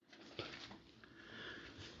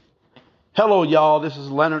Hello, y'all. This is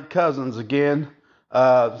Leonard Cousins again,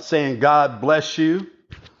 saying God bless you,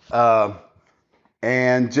 uh,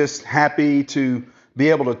 and just happy to be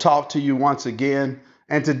able to talk to you once again.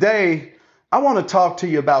 And today, I want to talk to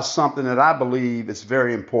you about something that I believe is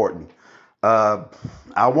very important. Uh,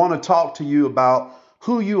 I want to talk to you about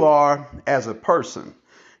who you are as a person,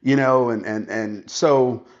 and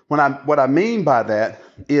so what I mean by that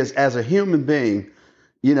is as a human being,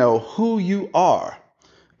 who you are.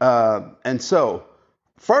 And so,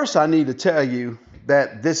 first, I need to tell you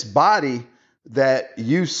that this body that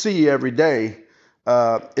you see every day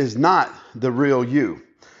is not the real you.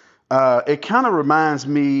 It kind of reminds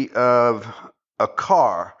me of a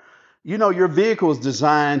car. Your vehicle is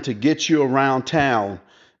designed to get you around town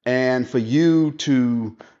and for you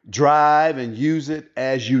to drive and use it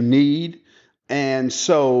as you need. And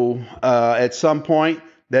so at some point,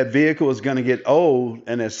 that vehicle is going to get old,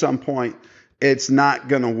 and at some point, it's not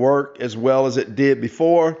going to work as well as it did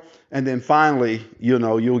before. And then finally,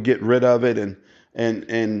 you'll get rid of it, and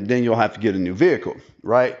then you'll have to get a new vehicle,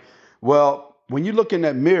 right? Well, when you look in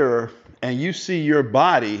that mirror and you see your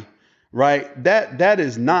body, right, that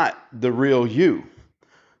is not the real you.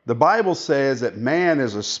 The Bible says that man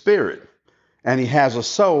is a spirit and he has a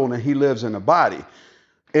soul and he lives in a body.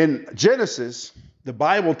 In Genesis, the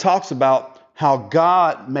Bible talks about how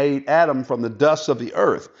God made Adam from the dust of the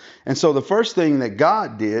earth. And so the first thing that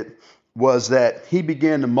God did was that he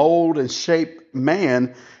began to mold and shape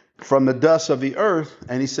man from the dust of the earth.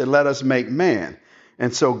 And he said, let us make man.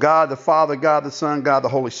 And so God the Father, God the Son, God the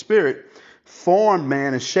Holy Spirit formed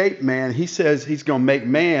man and shaped man. He says he's going to make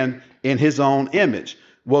man in his own image.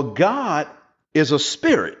 Well, God is a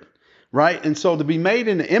spirit, right? And so to be made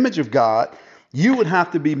in the image of God, you would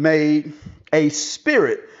have to be made a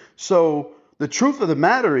spirit. So the truth of the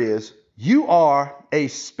matter is you are a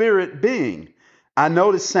spirit being. I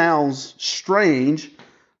know this sounds strange,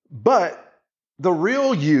 but the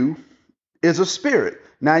real you is a spirit.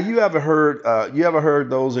 Now, you ever heard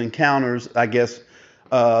those encounters, I guess,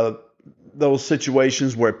 those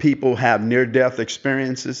situations where people have near-death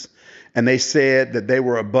experiences and they said that they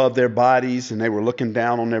were above their bodies and they were looking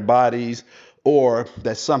down on their bodies, or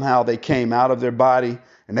that somehow they came out of their body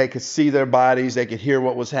and they could see their bodies, they could hear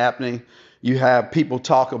what was happening. You have people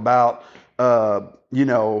talk about,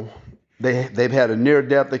 they've had a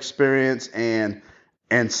near-death experience, and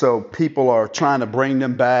so people are trying to bring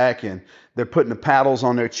them back, and they're putting the paddles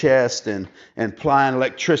on their chest and applying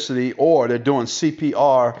electricity, or they're doing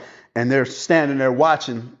CPR, and they're standing there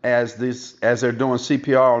watching as they're doing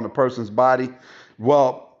CPR on the person's body.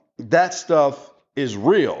 Well, that stuff is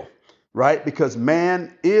real, right? Because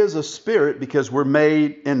man is a spirit, because we're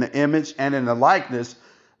made in the image and in the likeness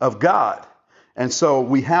of God. And so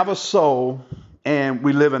we have a soul and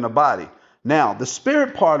we live in a body. Now, the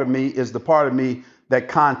spirit part of me is the part of me that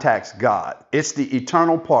contacts God. It's the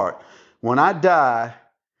eternal part. When I die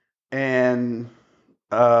and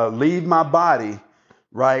leave my body,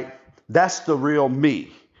 right, that's the real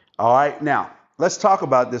me. All right. Now, let's talk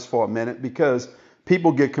about this for a minute because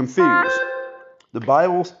people get confused. The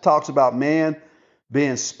Bible talks about man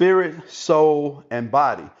being spirit, soul, and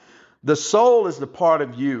body. The soul is the part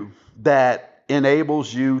of you that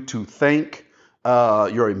enables you to think,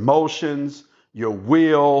 your emotions, your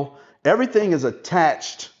will. Everything is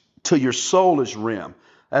attached to your soulish realm.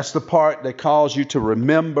 That's the part that calls you to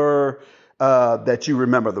remember, that you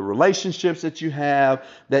remember the relationships that you have,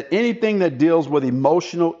 that anything that deals with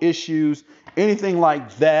emotional issues, anything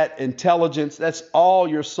like that, intelligence, that's all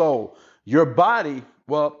your soul. Your body,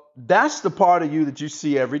 well, that's the part of you that you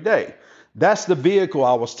see every day. That's the vehicle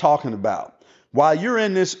I was talking about. While you're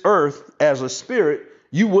in this earth as a spirit,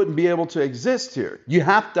 you wouldn't be able to exist here. You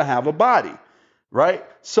have to have a body, right?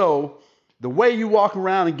 So the way you walk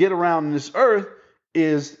around and get around in this earth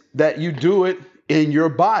is that you do it in your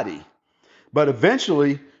body. But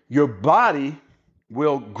eventually, your body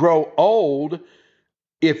will grow old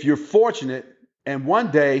if you're fortunate. And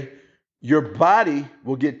one day, your body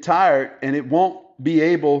will get tired and it won't be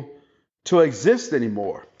able to exist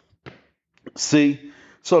anymore. See,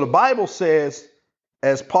 so the Bible says,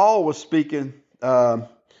 as Paul was speaking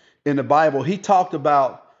in the Bible, he talked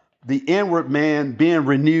about the inward man being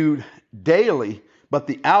renewed daily, but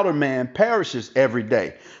the outer man perishes every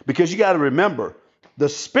day. Because you got to remember, the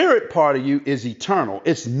spirit part of you is eternal.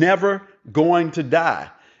 It's never going to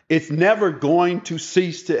die. It's never going to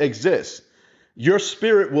cease to exist. Your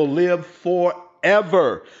spirit will live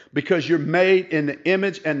forever because you're made in the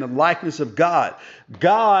image and the likeness of God.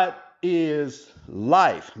 God is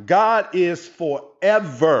life. God is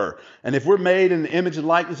forever. And if we're made in the image and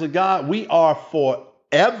likeness of God, we are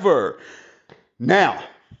forever. Now,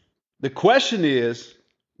 The question is,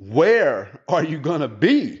 where are you going to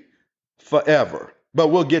be forever? But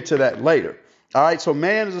we'll get to that later. All right, so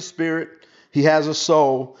man is a spirit, he has a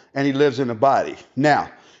soul, and he lives in a body. Now,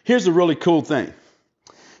 here's the really cool thing.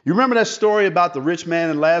 You remember that story about the rich man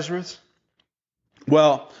and Lazarus?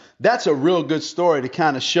 Well, that's a real good story to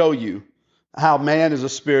kind of show you how man is a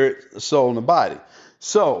spirit, a soul, and a body.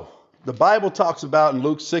 So, the Bible talks about in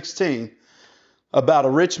Luke 16 about a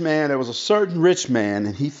rich man. There was a certain rich man,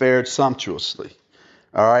 and he fared sumptuously.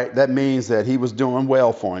 All right, that means that he was doing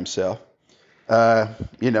well for himself.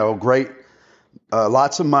 Great,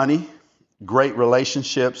 lots of money, great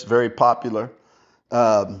relationships, very popular.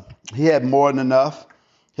 He had more than enough.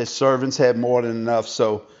 His servants had more than enough.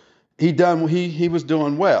 So he was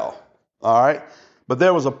doing well. All right. But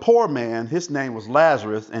there was a poor man. His name was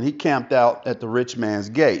Lazarus, and he camped out at the rich man's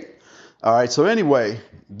gate. All right. So anyway,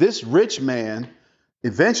 this rich man,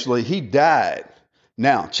 eventually he died.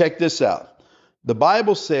 Now, check this out. The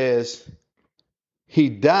Bible says he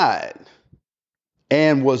died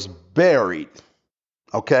and was buried.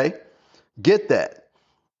 Okay? Get that.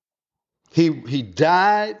 He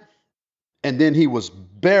died and then he was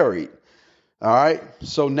buried. All right?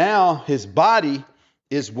 So now his body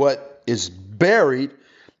is what is buried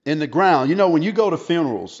in the ground. You know, when you go to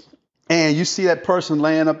funerals and you see that person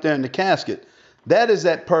laying up there in the casket, that is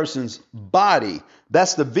that person's body.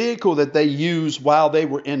 That's the vehicle that they used while they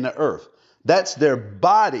were in the earth. That's their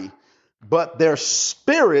body, but their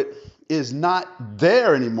spirit is not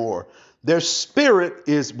there anymore. Their spirit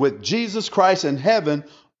is with Jesus Christ in heaven,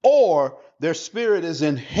 or their spirit is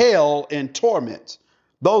in hell in torment.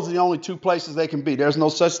 Those are the only two places they can be. There's no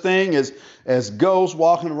such thing as ghosts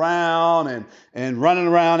walking around and running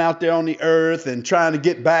around out there on the earth and trying to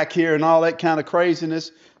get back here and all that kind of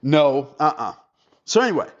craziness. No, So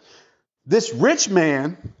anyway, this rich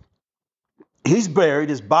man, he's buried.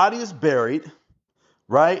 His body is buried,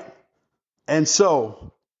 right? And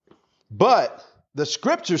so, but the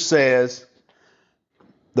scripture says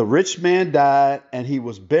the rich man died and he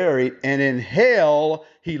was buried, and in hell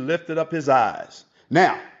he lifted up his eyes.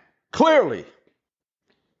 Now, clearly,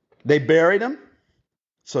 they buried him,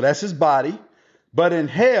 so that's his body. But in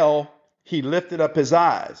hell, he lifted up his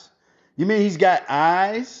eyes. You mean he's got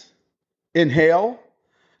eyes in hell?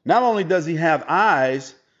 Not only does he have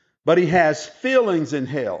eyes, but he has feelings in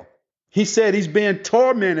hell. He said he's being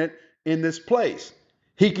tormented in this place.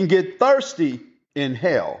 He can get thirsty in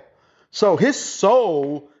hell. So his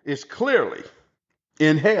soul is clearly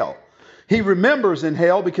in hell. He remembers in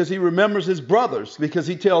hell because he remembers his brothers, because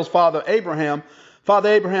he tells Father Abraham,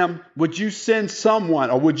 would you send someone,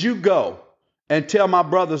 or would you go and tell my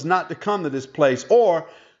brothers not to come to this place? Or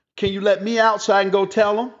can you let me out so I can go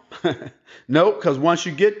tell them? Nope, because once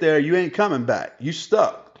you get there, you ain't coming back. You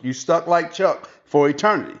stuck. You stuck like Chuck for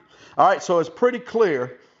eternity. All right, so it's pretty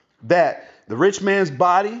clear that the rich man's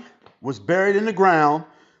body was buried in the ground,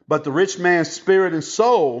 but the rich man's spirit and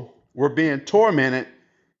soul were being tormented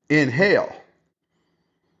in hell.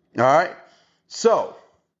 All right, so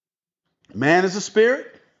man is a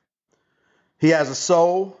spirit. He has a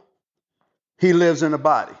soul. He lives in a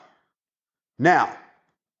body. Now,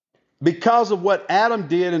 because of what Adam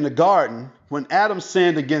did in the garden, when Adam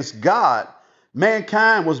sinned against God,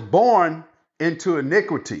 mankind was born into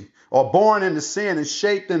iniquity, or born into sin and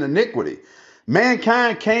shaped in iniquity.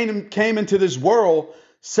 Mankind came into this world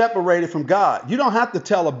separated from God. You don't have to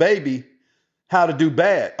tell a baby how to do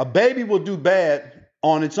bad. A baby will do bad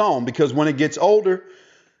on its own, because when it gets older,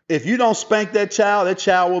 if you don't spank that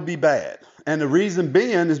child will be bad. And the reason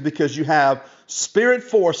being is because you have spirit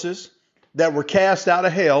forces that were cast out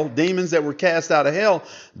of hell, demons that were cast out of hell.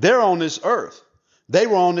 They're on this earth. They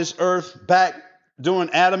were on this earth back during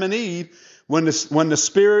Adam and Eve, when the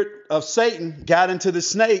spirit of Satan got into the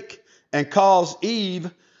snake and caused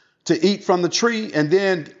Eve to eat from the tree and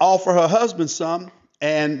then offer her husband some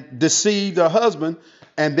and deceived her husband.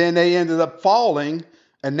 And then they ended up falling,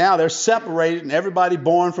 and now they're separated, and everybody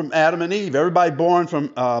born from Adam and Eve, everybody born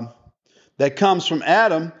from that comes from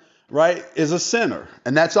Adam, right, is a sinner.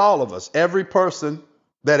 And that's all of us. Every person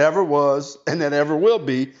that ever was and that ever will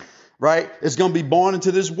be, right, is going to be born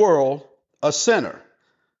into this world a sinner.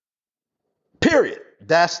 Period.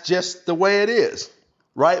 That's just the way it is,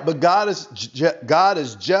 right? But God is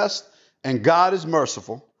just, and God is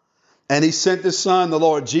merciful. And he sent his son, the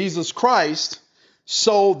Lord Jesus Christ,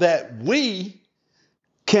 so that we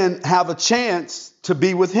can have a chance to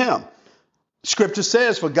be with him. Scripture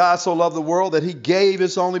says, for God so loved the world that he gave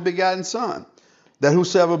his only begotten son, that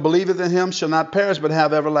whosoever believeth in him shall not perish but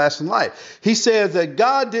have everlasting life. He says that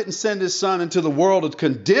God didn't send his son into the world to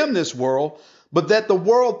condemn this world, but that the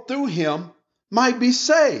world through him might be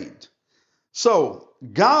saved. So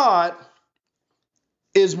God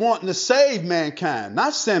is wanting to save mankind,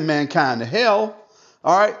 not send mankind to hell.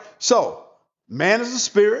 All right. So man is a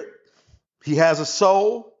spirit. He has a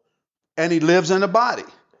soul and he lives in a body.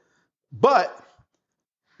 But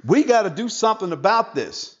we got to do something about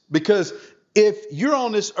this, because if you're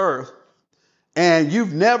on this earth and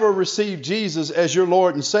you've never received Jesus as your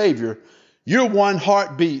Lord and Savior, you're one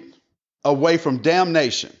heartbeat away from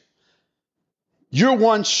damnation. You're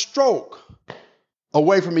one stroke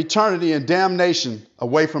away from eternity and damnation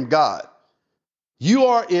away from God. You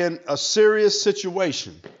are in a serious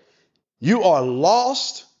situation. You are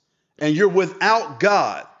lost and you're without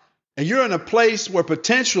God. And you're in a place where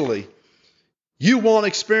potentially you won't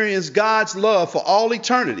experience God's love for all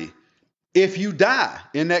eternity if you die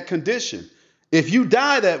in that condition. If you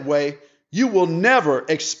die that way, you will never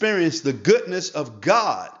experience the goodness of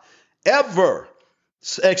God, ever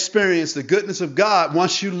experience the goodness of God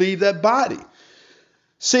once you leave that body.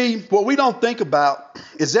 See, what we don't think about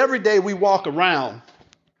is every day we walk around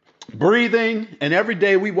breathing, and every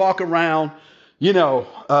day we walk around,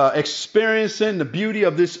 experiencing the beauty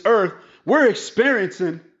of this earth. We're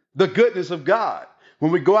experiencing the goodness of God.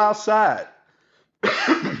 When we go outside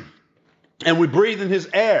and we breathe in his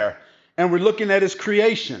air and we're looking at his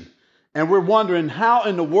creation and we're wondering, how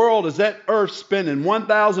in the world is that earth spinning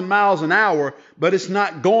 1,000 miles an hour, but it's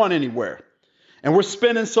not going anywhere? And we're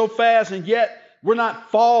spinning so fast, and yet we're not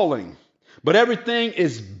falling, but everything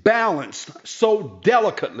is balanced so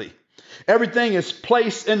delicately. Everything is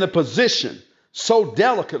placed in the position so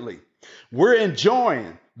delicately. We're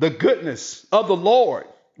enjoying the goodness of the Lord.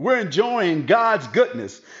 We're enjoying God's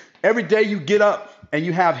goodness. Every day you get up and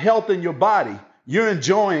you have health in your body, you're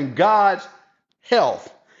enjoying God's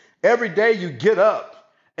health. Every day you get up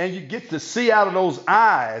and you get to see out of those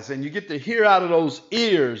eyes, and you get to hear out of those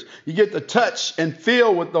ears. You get to touch and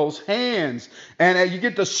feel with those hands, and you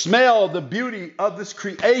get to smell the beauty of this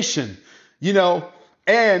creation,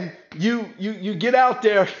 and you get out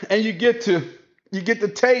there and you get to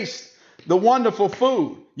taste the wonderful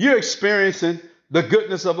food. You're experiencing the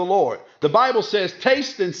goodness of the Lord. The Bible says,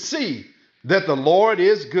 taste and see that the Lord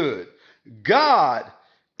is good. God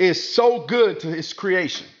is so good to his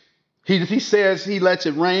creation. He says he lets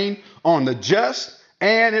it rain on the just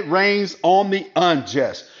and it rains on the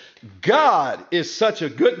unjust. God is such a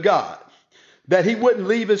good God that he wouldn't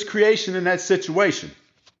leave his creation in that situation.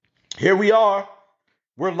 Here we are.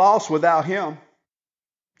 We're lost without him.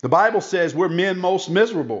 The Bible says we're men most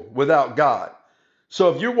miserable without God. So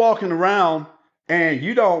if you're walking around and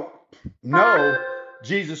you don't know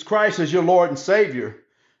Jesus Christ as your Lord and Savior,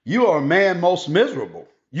 you are a man most miserable.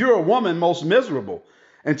 You're a woman most miserable.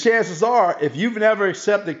 And chances are, if you've never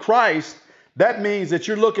accepted Christ, that means that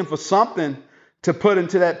you're looking for something to put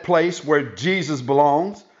into that place where Jesus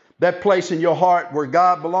belongs, that place in your heart where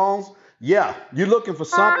God belongs. Yeah, you're looking for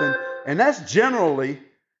something. And that's generally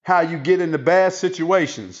how you get into bad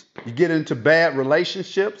situations. You get into bad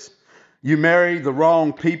relationships. You marry the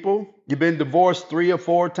wrong people. You've been divorced 3 or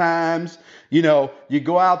 4 times. You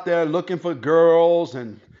go out there looking for girls,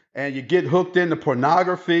 and you get hooked into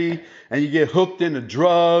pornography, and you get hooked into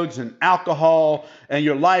drugs and alcohol, and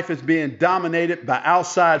your life is being dominated by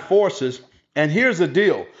outside forces. And here's the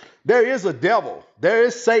deal. There is a devil. There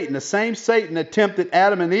is Satan. The same Satan that tempted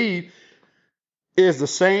Adam and Eve is the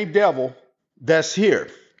same devil that's here.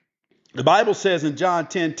 The Bible says in John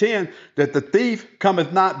 10:10 that the thief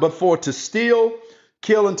cometh not but for to steal,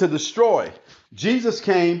 kill, and to destroy. Jesus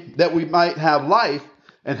came that we might have life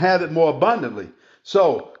and have it more abundantly.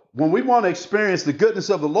 So when we want to experience the goodness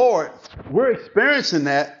of the Lord, we're experiencing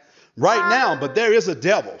that right now, but there is a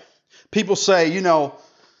devil. People say,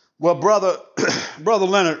 well, brother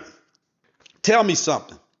Leonard, tell me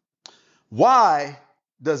something. Why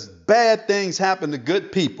does bad things happen to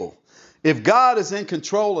good people? If God is in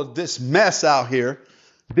control of this mess out here,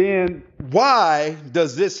 then why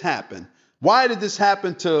does this happen? Why did this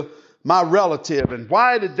happen to my relative? And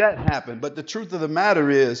why did that happen? But the truth of the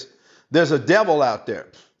matter is, there's a devil out there.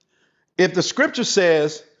 If the scripture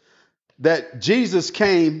says that Jesus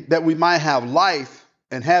came that we might have life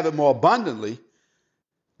and have it more abundantly,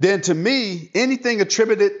 then to me, anything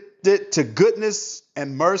attributed to goodness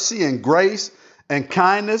and mercy and grace and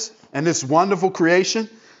kindness and this wonderful creation,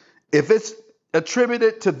 if it's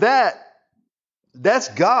attributed to that, that's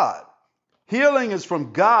God. Healing is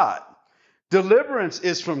from God. Deliverance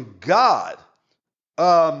is from God.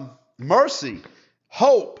 Mercy,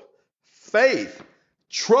 hope, faith,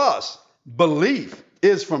 trust, belief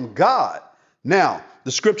is from God. Now,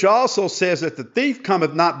 the scripture also says that the thief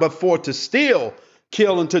cometh not but for to steal,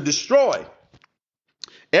 kill, and to destroy.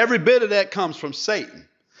 Every bit of that comes from Satan.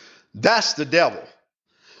 That's the devil.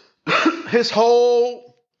 His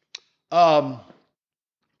whole MO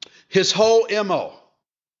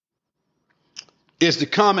is to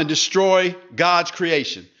come and destroy God's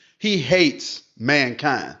creation. He hates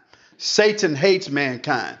mankind. Satan hates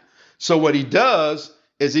mankind. So what he does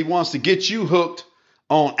is he wants to get you hooked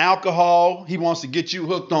on alcohol. He wants to get you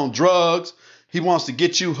hooked on drugs. He wants to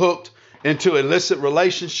get you hooked into illicit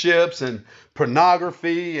relationships and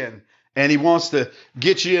pornography, and he wants to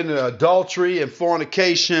get you into adultery and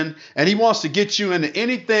fornication, and he wants to get you into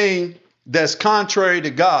anything that's contrary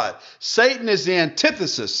to God. Satan is the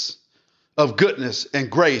antithesis of goodness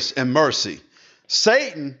and grace and mercy.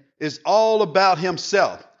 Satan is all about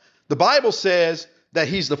himself. The Bible says that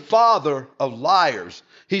he's the father of liars.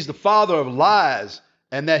 He's the father of lies,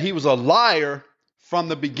 and that he was a liar from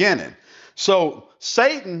the beginning. So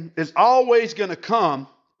Satan is always going to come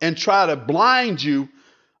and try to blind you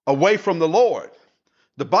away from the Lord.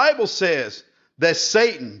 The Bible says that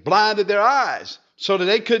Satan blinded their eyes so that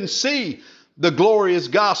they couldn't see the glorious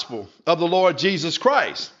gospel of the Lord Jesus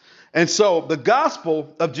Christ. And so the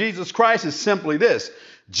gospel of Jesus Christ is simply this: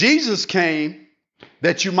 Jesus came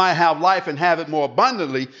that you might have life and have it more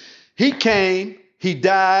abundantly. He came, he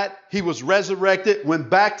died, he was resurrected, went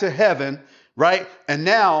back to heaven, right? And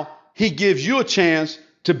now he gives you a chance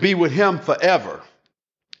to be with him forever.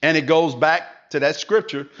 And it goes back to that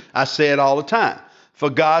scripture I say it all the time. For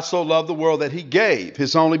God so loved the world that he gave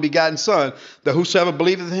his only begotten son, that whosoever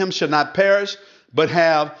believeth in him shall not perish, but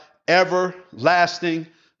have everlasting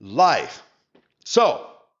life. So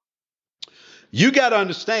you got to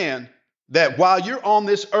understand that while you're on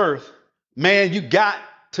this earth, man, you got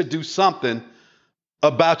to do something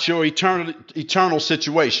about your eternal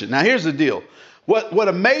situation. Now, here's the deal. What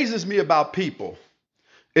amazes me about people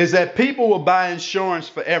is that people will buy insurance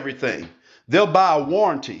for everything. They'll buy a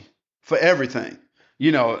warranty for everything,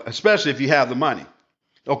 especially if you have the money.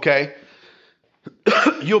 Okay.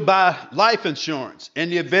 You'll buy life insurance in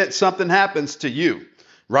the event something happens to you,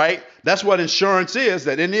 right? That's what insurance is,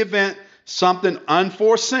 that in the event something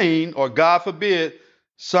unforeseen, or God forbid,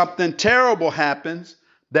 something terrible happens,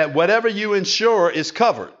 that whatever you insure is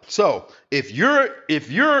covered. So if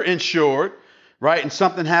you're insured, right, and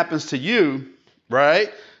something happens to you,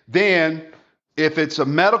 right, then if it's a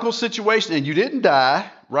medical situation and you didn't die,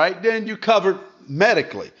 right, then you covered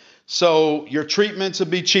medically. So your treatments will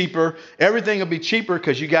be cheaper. Everything will be cheaper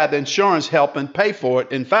because you got the insurance helping pay for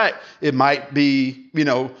it. In fact, it might be,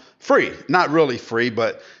 free. Not really free,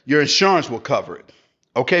 but your insurance will cover it.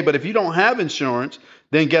 Okay, but if you don't have insurance,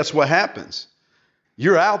 then guess what happens?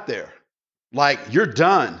 You're out there. Like, you're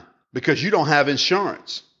done because you don't have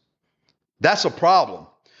insurance. That's a problem.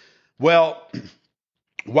 Well,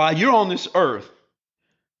 while you're on this earth,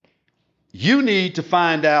 you need to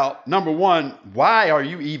find out, number one, why are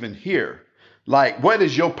you even here? Like, what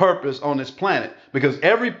is your purpose on this planet? Because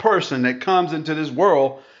every person that comes into this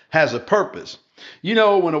world has a purpose. When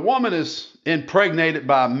a woman is impregnated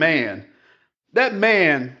by a man, that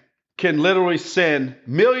man can literally send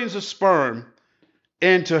millions of sperm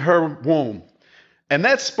into her womb. And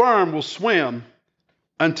that sperm will swim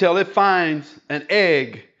until it finds an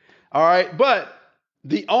egg. All right. But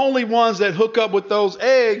the only ones that hook up with those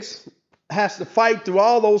eggs has to fight through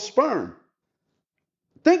all those sperm.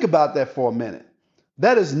 Think about that for a minute.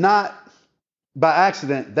 That is not by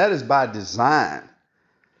accident. That is by design.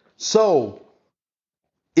 So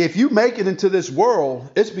if you make it into this world,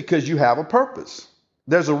 it's because you have a purpose.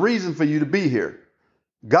 There's a reason for you to be here.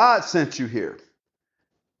 God sent you here.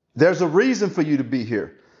 There's a reason for you to be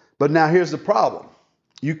here. But now here's the problem.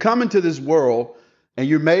 You come into this world and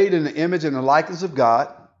you're made in the image and the likeness of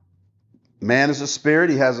God. Man is a spirit.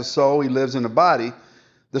 He has a soul. He lives in a body.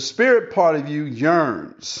 The spirit part of you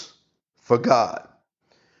yearns for God,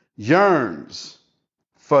 yearns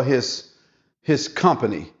for his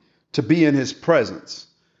company, to be in his presence.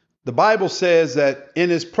 The Bible says that in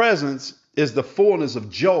his presence is the fullness of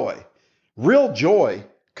joy. Real joy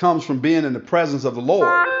comes from being in the presence of the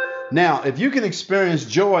Lord. Now, if you can experience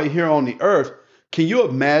joy here on the earth, can you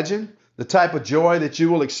imagine the type of joy that you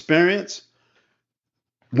will experience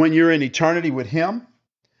when you're in eternity with him?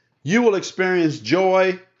 You will experience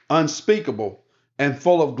joy unspeakable and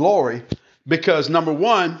full of glory because, number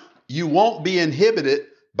one, you won't be inhibited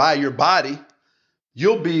by your body.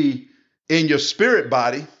 You'll be in your spirit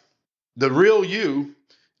body, the real you,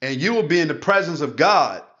 and you will be in the presence of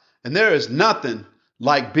God. And there is nothing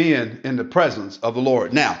like being in the presence of the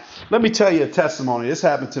Lord. Now, let me tell you a testimony. This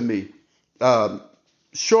happened to me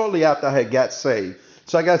shortly after I had got saved.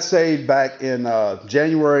 So I got saved back in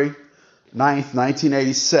January 9th,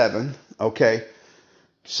 1987. Okay.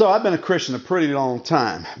 So I've been a Christian a pretty long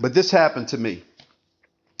time, but this happened to me.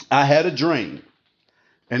 I had a dream,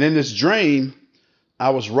 and in this dream,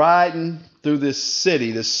 I was riding through this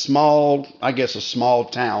city, this small, I guess a small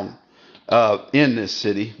town in this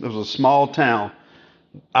city. It was a small town.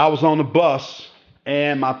 I was on the bus,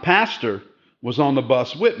 and my pastor was on the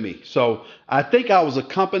bus with me. So I think I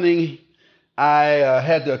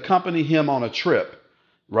had to accompany him on a trip,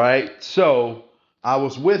 right? So I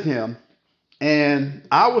was with him, and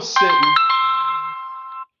I was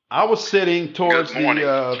sitting towards Good morning.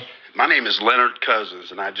 My name is Leonard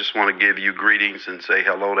Cousins, and I just want to give you greetings and say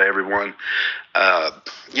hello to everyone.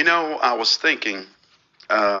 I was thinking, uh,